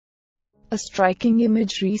A striking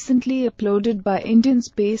image recently uploaded by Indian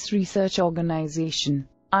Space Research Organization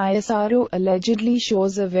 (ISRO) allegedly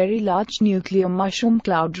shows a very large nuclear mushroom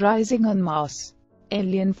cloud rising on Mars.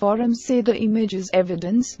 Alien forums say the image is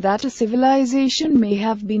evidence that a civilization may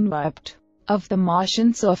have been wiped off the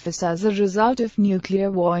Martian surface as a result of nuclear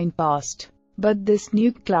war in past. But this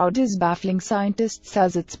nuke cloud is baffling scientists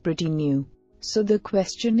as it's pretty new. So the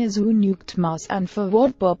question is, who nuked Mars and for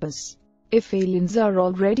what purpose? If aliens are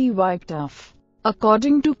already wiped off.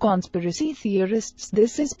 According to conspiracy theorists,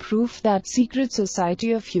 this is proof that secret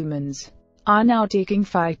society of humans are now taking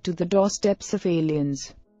fight to the doorsteps of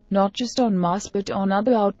aliens. Not just on Mars but on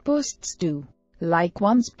other outposts too, like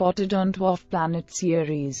one spotted on dwarf planet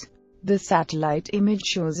Ceres. The satellite image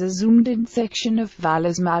shows a zoomed-in section of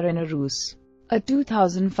Valles Marineris, a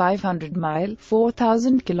 2,500-mile,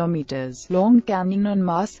 4,000 kilometers long canyon on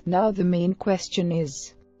Mars. Now the main question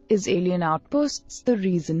is alien outposts the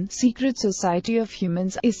reason secret society of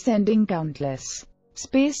humans is sending countless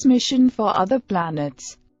space missions for other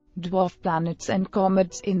planets, dwarf planets and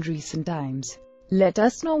comets in recent times? Let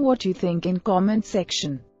us know what you think in comment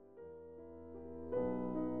section.